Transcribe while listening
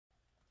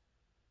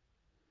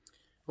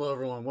Hello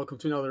everyone, welcome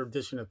to another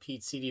edition of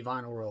Pete's CD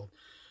Vinyl World.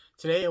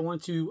 Today I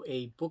want to do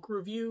a book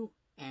review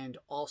and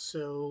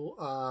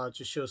also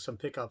just show some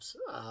pickups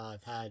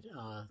I've had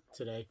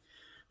today.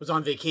 I was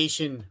on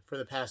vacation for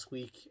the past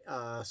week,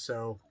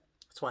 so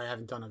that's why I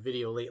haven't done a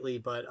video lately.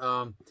 But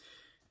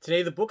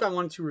today the book I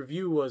wanted to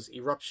review was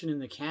Eruption in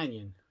the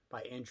Canyon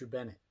by Andrew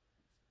Bennett.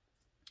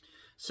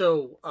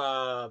 So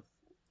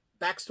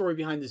backstory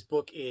behind this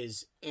book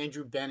is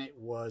Andrew Bennett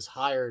was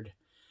hired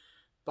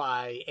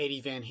by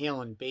Eddie Van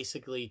Halen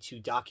basically to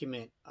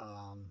document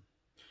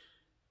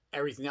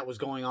everything that was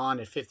going on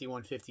at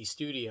 5150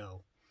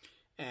 Studio.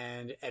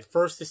 And at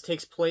first this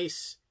takes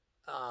place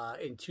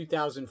in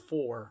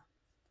 2004,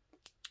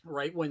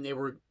 right when they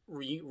were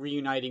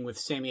reuniting with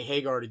Sammy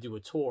Hagar to do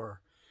a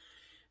tour.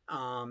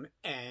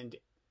 And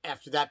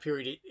after that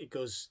period, it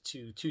goes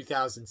to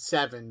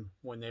 2007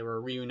 when they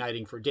were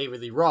reuniting for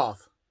David Lee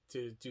Roth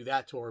to do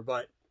that tour.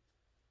 But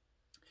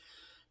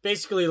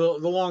basically,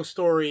 the long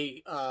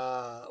story,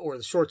 or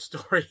the short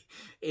story,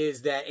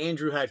 is that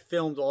Andrew had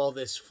filmed all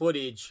this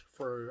footage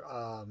for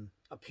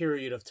a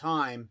period of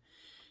time,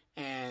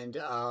 and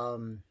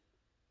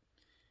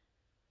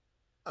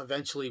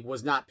eventually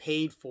was not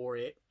paid for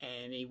it.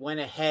 And he went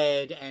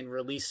ahead and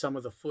released some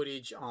of the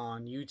footage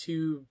on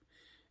YouTube,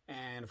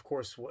 and of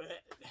course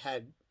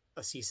had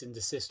a cease and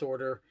desist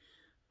order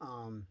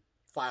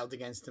filed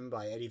against him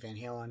by Eddie Van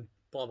Halen,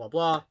 blah, blah,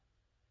 blah.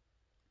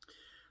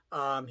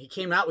 He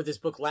came out with this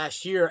book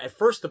last year. At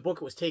first, the book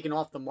was taken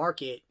off the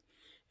market,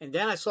 and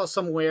then I saw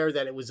somewhere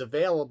that it was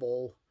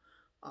available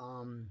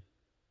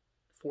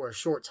for a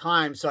short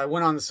time, so I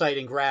went on the site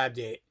and grabbed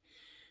it.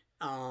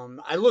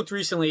 I looked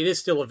recently. It is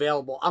still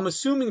available. I'm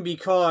assuming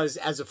because,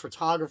 as a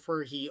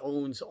photographer, he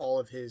owns all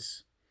of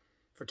his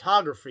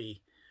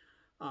photography,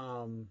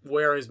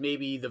 whereas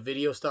maybe the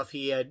video stuff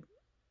he had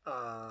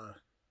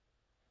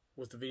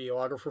was the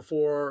videographer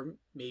for.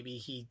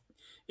 Maybe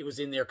it was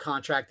in their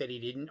contract that he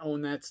didn't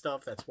own that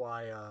stuff. That's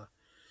why,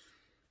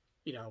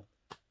 you know,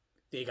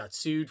 they got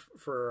sued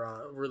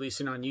for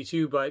releasing on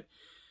YouTube. But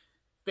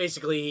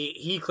basically,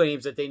 he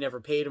claims that they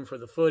never paid him for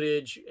the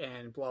footage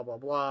and blah, blah,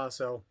 blah.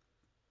 So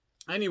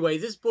anyway,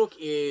 this book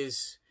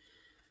is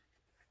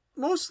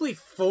mostly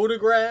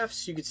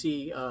photographs. You can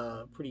see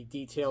pretty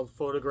detailed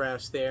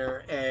photographs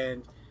there.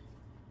 And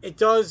it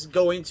does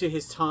go into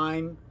his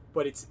time,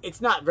 but it's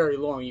not very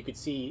long. You could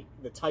see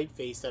the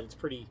typeface that it's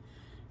pretty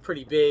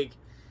big.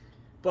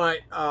 But,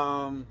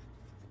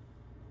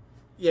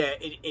 yeah,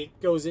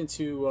 it goes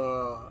into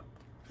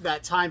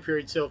that time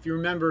period. So if you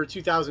remember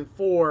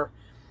 2004,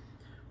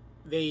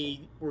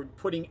 they were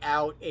putting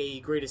out a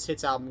greatest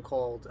hits album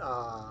called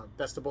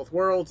Best of Both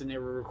Worlds, and they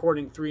were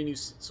recording 3 new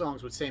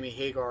songs with Sammy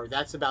Hagar.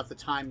 That's about the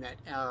time that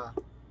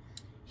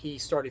he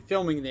started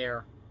filming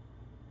there.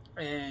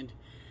 And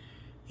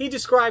he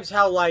describes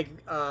how, like,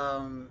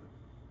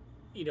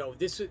 you know,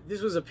 this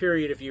was a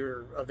period, if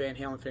you're a Van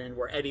Halen fan,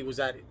 where Eddie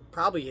was at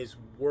probably his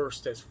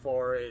worst as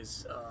far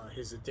as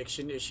his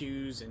addiction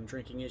issues and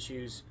drinking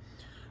issues.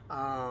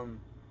 But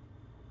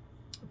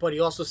he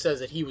also says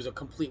that he was a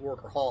complete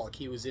workaholic.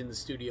 He was in the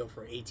studio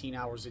for 18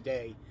 hours a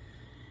day.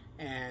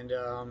 And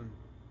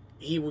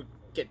he would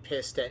get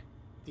pissed at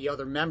the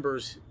other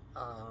members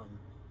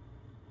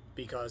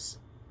because,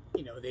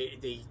 you know,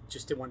 they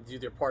just didn't want to do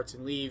their parts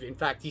and leave. In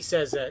fact, he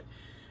says that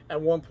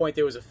at one point,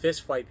 there was a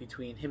fist fight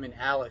between him and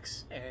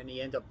Alex, and he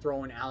ended up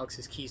throwing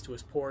Alex's keys to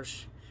his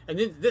Porsche. And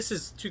then, this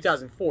is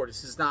 2004.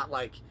 This is not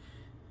like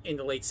in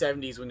the late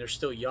 70s when they're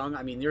still young.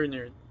 I mean, they're in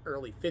their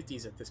early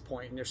 50s at this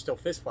point, and they're still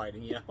fist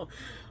fighting, you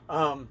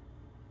know.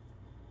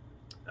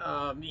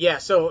 Yeah,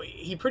 so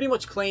he pretty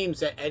much claims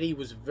that Eddie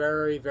was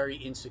very, very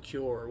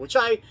insecure, which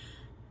I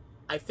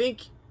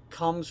think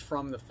comes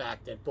from the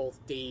fact that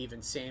both Dave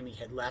and Sammy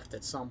had left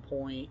at some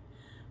point.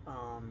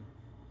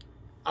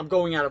 I'm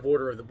going out of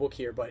order of the book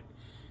here, but,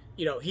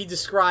 you know, he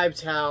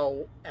describes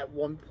how at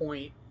one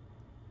point,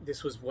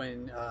 this was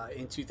when,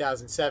 in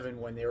 2007,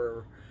 when they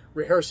were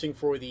rehearsing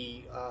for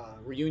the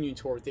reunion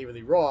tour with David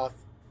Lee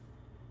Roth,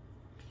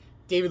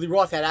 David Lee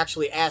Roth had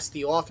actually asked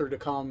the author to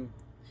come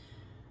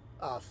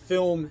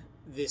film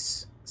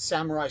this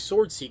samurai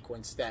sword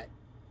sequence that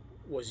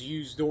was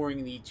used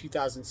during the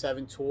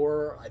 2007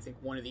 tour. I think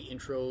one of the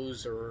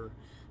intros or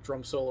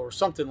drum solo or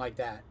something like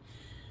that.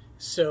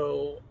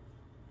 So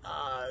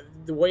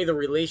the way the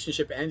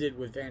relationship ended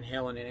with Van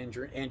Halen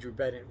and Andrew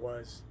Bennett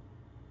was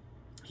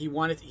he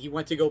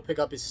went to go pick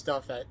up his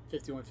stuff at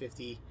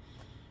 5150.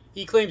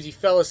 He claims he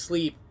fell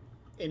asleep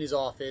in his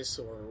office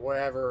or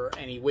wherever,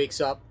 and he wakes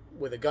up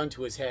with a gun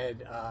to his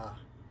head,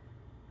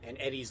 and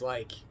Eddie's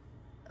like,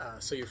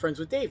 so you're friends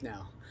with Dave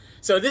now?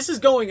 So this is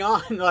going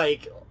on,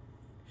 like,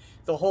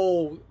 the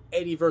whole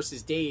Eddie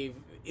versus Dave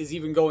is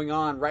even going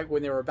on right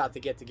when they were about to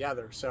get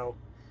together. So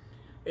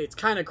it's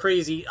kind of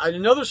crazy.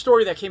 Another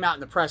story that came out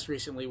in the press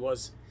recently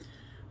was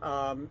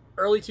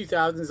early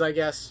 2000s, I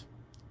guess.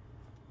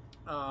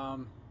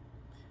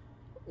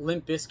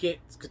 Limp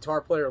Bizkit's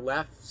guitar player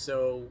left,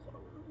 so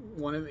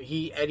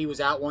Eddie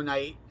was out one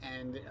night,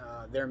 and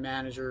their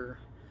manager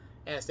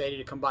asked Eddie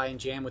to come by and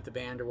jam with the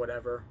band or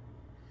whatever.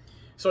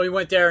 So he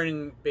went there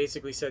and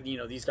basically said, you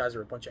know, these guys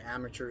are a bunch of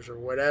amateurs or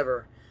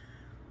whatever.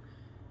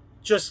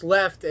 Just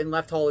left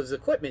all his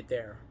equipment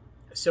there.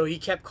 So he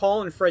kept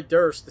calling Fred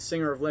Durst, the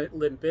singer of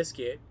Limp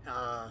Bizkit,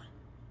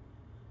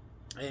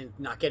 and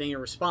not getting a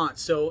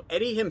response. So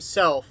Eddie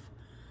himself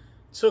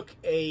took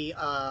a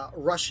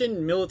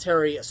Russian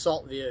military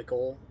assault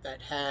vehicle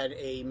that had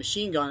a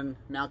machine gun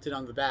mounted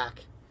on the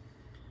back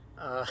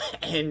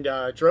and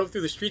drove through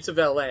the streets of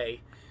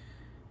L.A.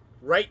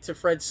 right to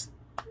Fred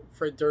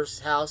Durst's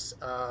house,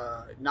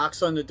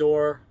 knocks on the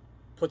door,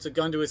 puts a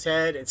gun to his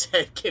head, and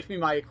said, "Give me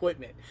my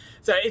equipment."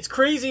 So it's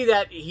crazy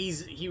that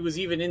he was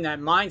even in that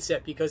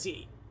mindset, because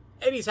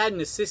Eddie's had an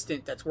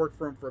assistant that's worked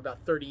for him for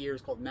about 30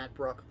 years called Matt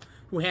Bruck,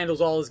 who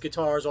handles all his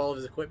guitars, all of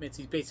his equipment.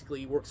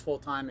 He works full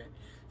time at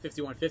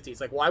 5150.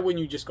 It's like, why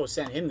wouldn't you just go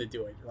send him to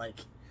do it? Like,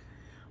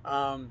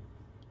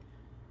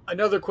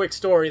 another quick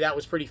story that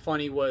was pretty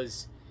funny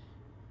was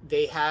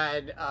they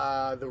had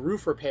the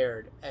roof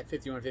repaired at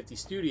 5150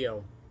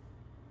 Studio,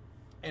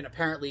 and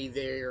apparently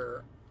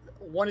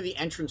one of the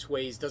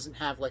entranceways doesn't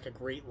have like a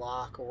great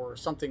lock or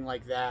something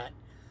like that.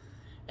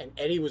 And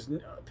Eddie was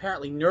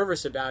apparently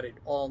nervous about it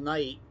all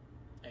night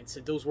and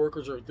said, those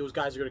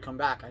guys are going to come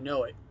back. I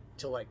know it,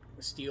 to like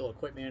steal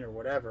equipment or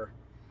whatever.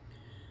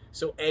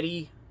 So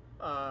Eddie,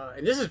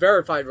 and this is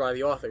verified by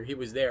the author, he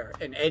was there,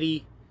 and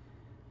Eddie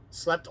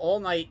slept all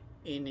night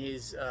in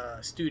his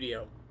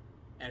studio.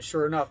 And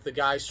sure enough, the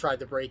guys tried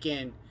to break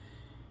in.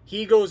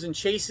 He goes and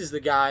chases the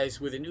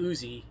guys with an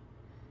Uzi,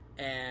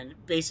 and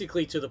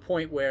basically to the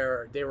point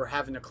where they were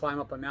having to climb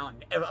up a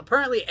mountain.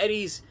 Apparently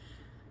Eddie's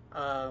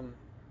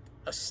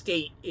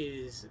estate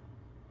is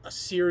a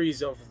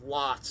series of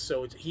lots,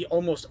 so he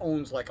almost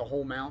owns like a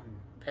whole mountain,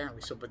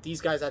 apparently. So, but these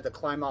guys had to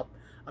climb up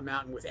a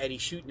mountain with Eddie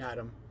shooting at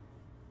them.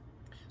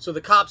 So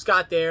the cops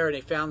got there and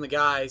they found the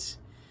guys,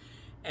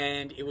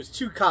 and it was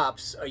two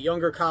cops, a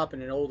younger cop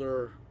and an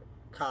older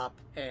cop,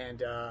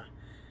 and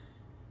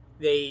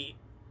the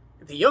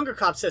younger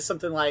cop says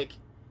something like,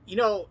 you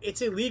know,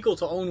 it's illegal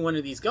to own one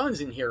of these guns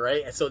in here,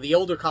 right? And so the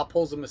older cop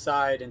pulls him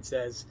aside and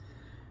says,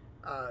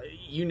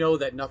 you know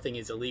that nothing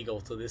is illegal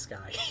to this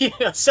guy.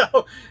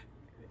 So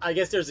I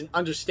guess there's an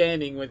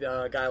understanding with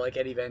a guy like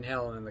Eddie Van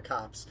Halen and the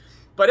cops.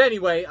 But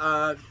anyway,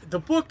 the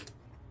book,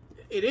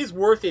 it is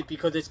worth it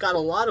because it's got a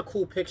lot of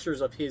cool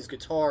pictures of his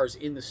guitars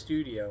in the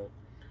studio.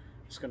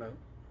 I'm just going to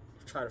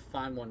try to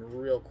find one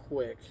real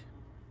quick.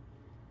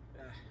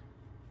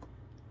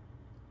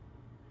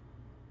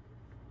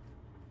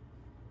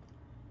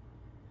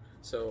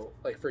 So,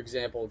 like, for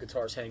example,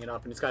 guitar's hanging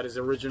up, and it's got his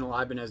original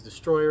Ibanez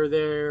Destroyer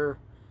there,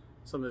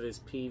 some of his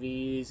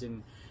PVs,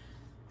 and,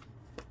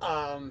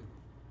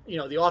 you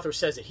know, the author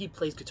says that he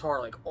plays guitar,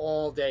 like,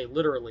 all day,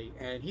 literally,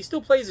 and he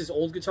still plays his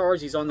old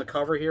guitars. He's on the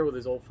cover here with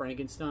his old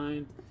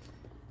Frankenstein.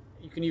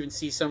 You can even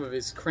see some of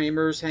his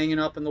Kramers hanging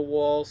up on the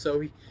wall.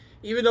 So,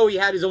 even though he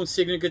had his own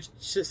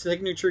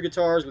signature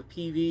guitars with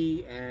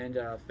PV and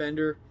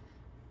Fender,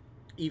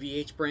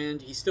 EVH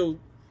brand, he still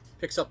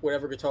picks up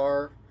whatever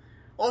guitar.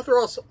 Author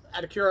also,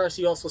 out of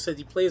curiosity, also says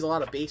he plays a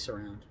lot of bass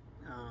around.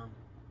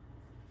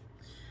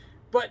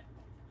 But,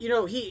 you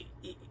know,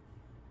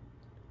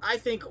 I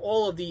think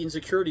all of the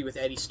insecurity with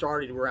Eddie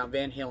started around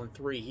Van Halen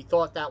 3. He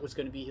thought that was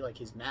going to be like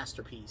his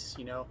masterpiece,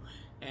 you know,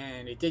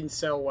 and it didn't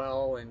sell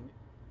well. And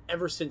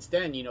ever since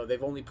then, you know,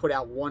 they've only put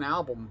out one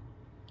album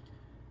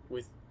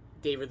with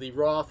David Lee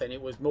Roth, and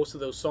most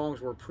of those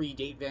songs were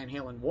pre-date Van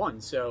Halen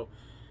 1. So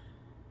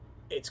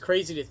it's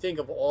crazy to think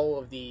of all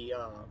of the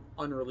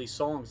unreleased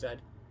songs that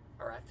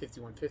are at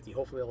 5150.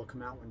 Hopefully it'll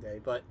come out one day.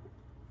 But,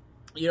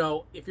 you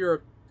know, if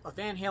you're a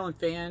Van Halen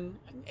fan,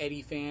 an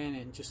Eddie fan,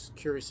 and just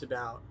curious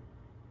about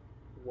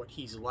what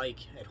he's like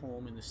at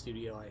home in the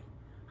studio, I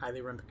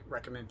highly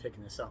recommend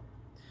picking this up.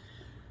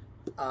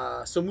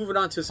 So moving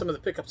on to some of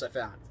the pickups I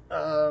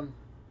found.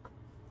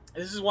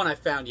 This is one I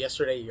found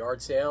yesterday at a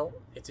yard sale.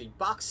 It's a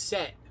box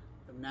set,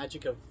 The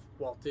Magic of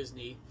Walt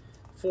Disney,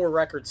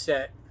 4-record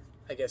set,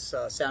 I guess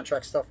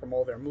soundtrack stuff from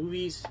all their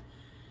movies.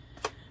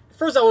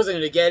 At first I wasn't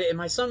going to get it, and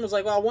my son was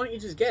like, well, why don't you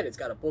just get it? It's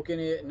got a book in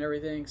it and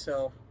everything.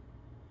 So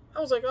I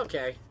was like,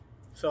 okay.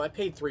 So I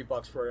paid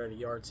 $3 for it at a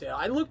yard sale.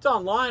 I looked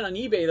online on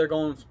eBay. They're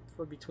going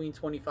for between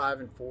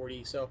 $25 and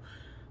 $40. So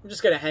I'm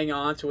just going to hang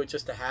on to it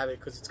just to have it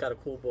because it's got a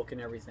cool book and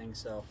everything.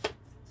 So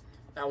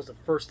that was the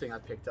first thing I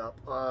picked up.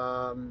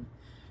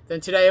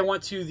 Then today I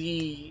went to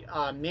the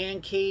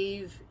Man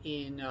Cave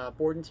in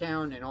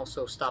Bordentown and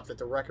also stopped at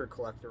the Record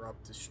Collector up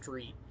the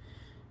street.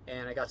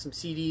 And I got some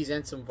CDs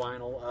and some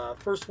vinyl.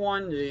 First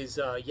one is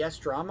Yes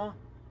Drama.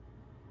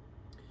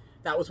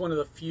 That was one of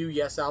the few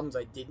Yes albums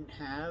I didn't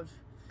have.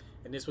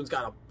 And this one's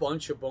got a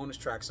bunch of bonus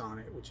tracks on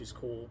it, which is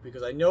cool.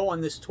 Because I know on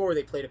this tour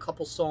they played a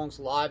couple songs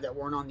live that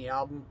weren't on the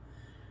album.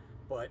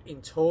 But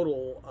in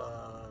total,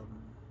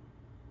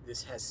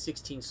 this has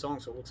 16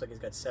 songs, so it looks like it's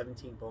got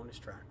 17 bonus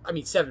tracks. I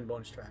mean, 7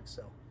 bonus tracks,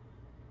 so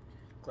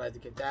glad to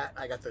get that.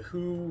 I got the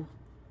Who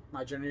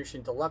My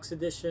Generation Deluxe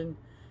Edition,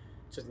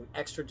 which is an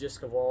extra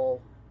disc of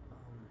all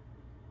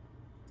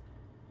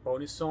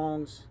bonus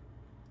songs,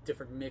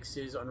 different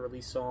mixes,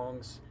 unreleased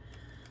songs.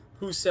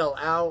 Who Sell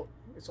Out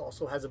This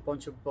also has a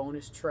bunch of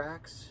bonus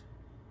tracks.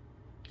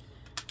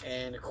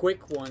 And a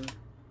quick one,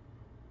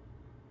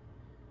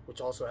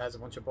 which also has a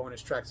bunch of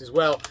bonus tracks as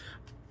well.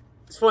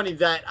 It's funny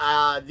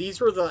that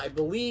these were I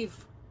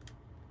believe,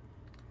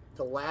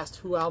 the last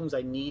 2 albums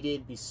I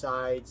needed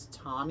besides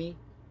Tommy.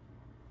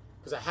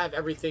 Because I have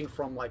everything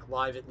from like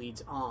Live It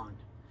Leads on.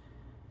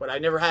 But I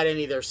never had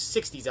any of their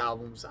 60s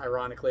albums,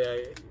 ironically.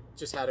 I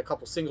just had a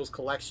couple singles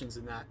collections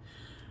in that.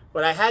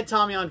 But I had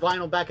Tommy on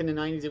vinyl back in the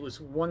 90s. It was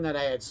one that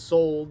I had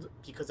sold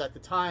because at the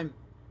time,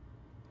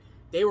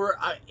 they were,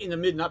 by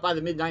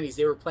the mid-90s,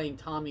 they were playing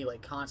Tommy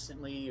like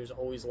constantly. There's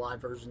always live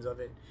versions of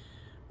it.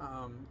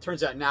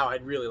 Turns out now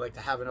I'd really like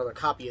to have another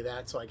copy of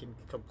that so I can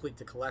complete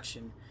the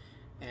collection.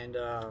 And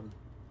I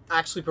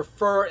actually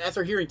prefer,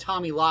 after hearing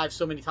Tommy live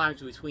so many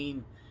times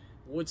between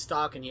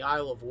Woodstock and the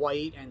Isle of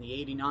Wight and the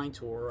 '89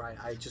 tour,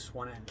 I just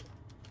want to,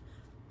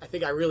 I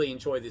think I really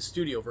enjoy the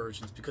studio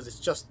versions because it's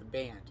just the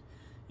band.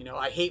 You know,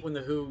 I hate when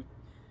the Who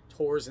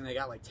tours and they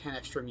got like 10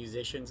 extra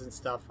musicians and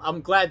stuff.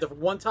 I'm glad the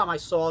one time I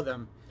saw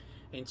them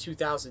in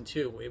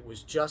 2002, it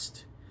was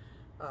just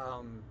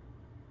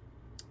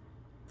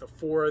the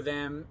 4 of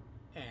them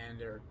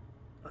and a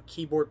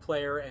keyboard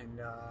player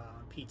and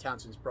Pete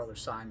Townshend's brother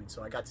Simon.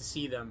 So I got to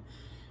see them.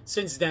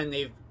 Since then,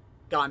 they've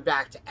gone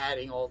back to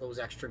adding all those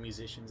extra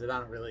musicians, and I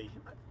don't really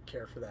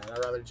care for that. I'd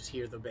rather just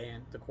hear the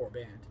band, the core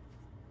band.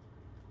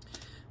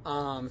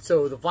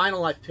 So the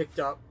vinyl I've picked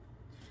up,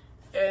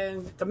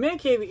 and the Man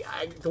Cave,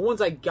 the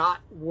ones I got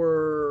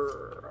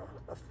were,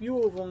 a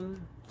few of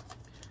them,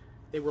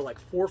 they were like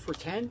 4 for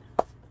 $10.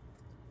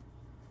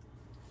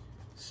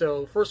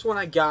 So first one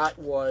I got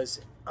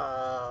was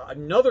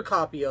another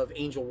copy of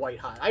Angel White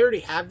Hot. I already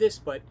have this,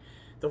 but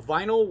the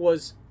vinyl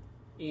was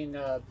in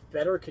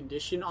better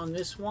condition on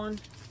this one.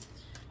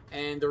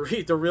 And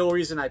the real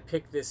reason I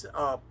picked this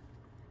up,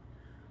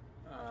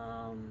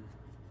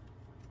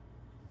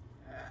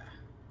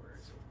 where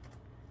is it?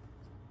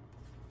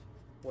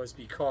 Was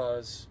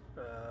because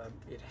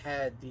it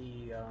had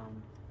the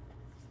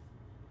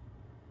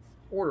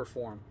order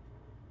form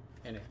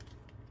in it.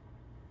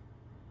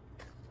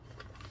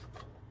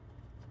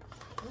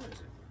 Where is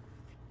it?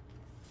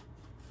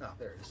 Oh,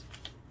 there it is.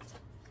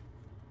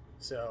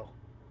 So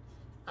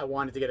I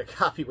wanted to get a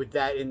copy with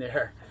that in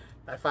there.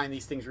 I find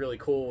these things really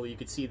cool. You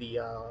could see the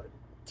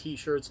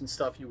t-shirts and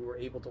stuff you were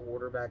able to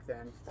order back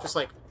then. Just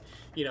like,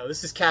 you know,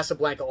 this is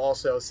Casablanca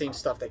also. Same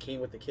stuff that came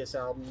with the Kiss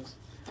albums.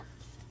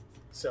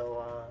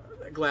 So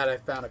glad I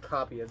found a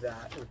copy of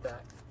that with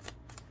that.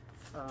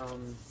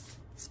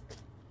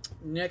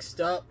 Next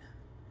up,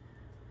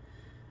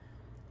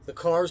 the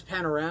Cars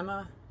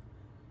Panorama.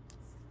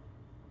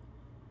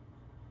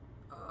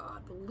 I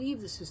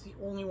believe this is the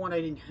only one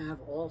I didn't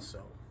have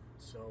also.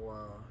 So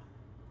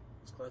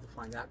glad to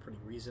find that pretty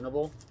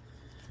reasonable.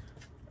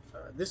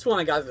 This one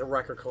I got at the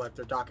Record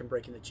Collector, Doc and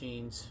Breaking the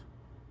Chains.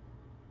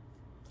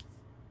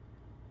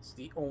 It's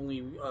the only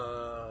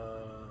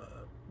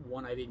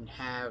one I didn't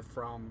have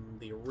from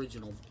the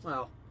original,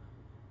 well,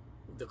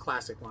 the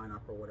classic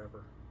lineup or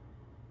whatever.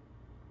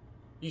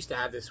 Used to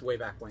have this way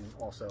back when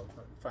also.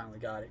 I finally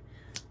got it.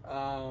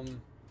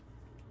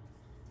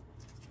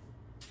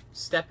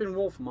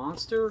 Steppenwolf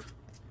Monster.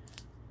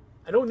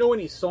 I don't know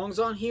any songs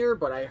on here,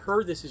 but I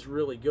heard this is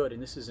really good, and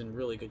this is in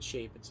really good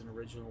shape. It's an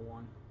original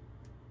one.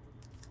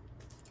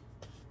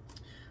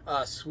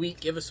 Sweet,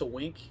 Give Us a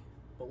Wink.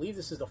 I believe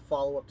this is the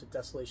follow-up to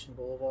Desolation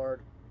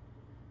Boulevard.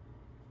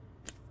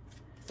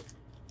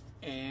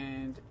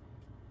 And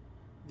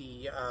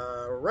the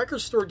Record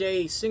Store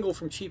Day single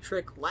from Cheap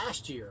Trick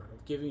last year,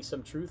 Give Me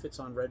Some Truth. It's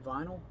on red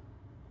vinyl.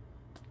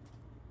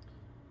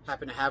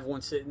 Happen to have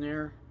one sitting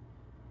there.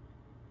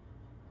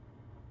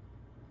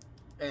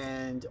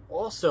 And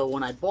also,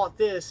 when I bought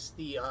this,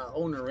 the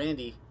owner,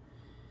 Randy,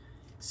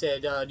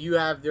 said, do you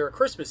have their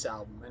Christmas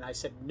album? And I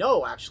said,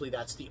 no, actually,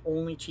 that's the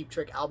only Cheap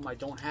Trick album I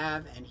don't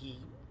have. And he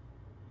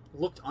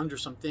looked under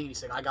something, and he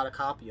said, I got a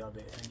copy of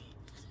it. And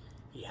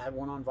he had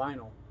one on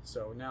vinyl.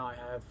 So now I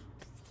have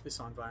this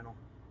on vinyl,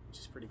 which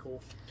is pretty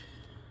cool.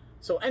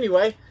 So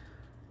anyway,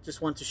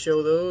 just want to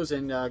show those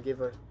and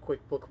give a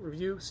quick book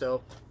review.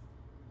 So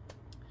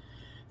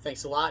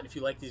thanks a lot. If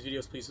you like these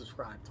videos, please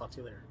subscribe. Talk to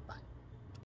you later. Bye.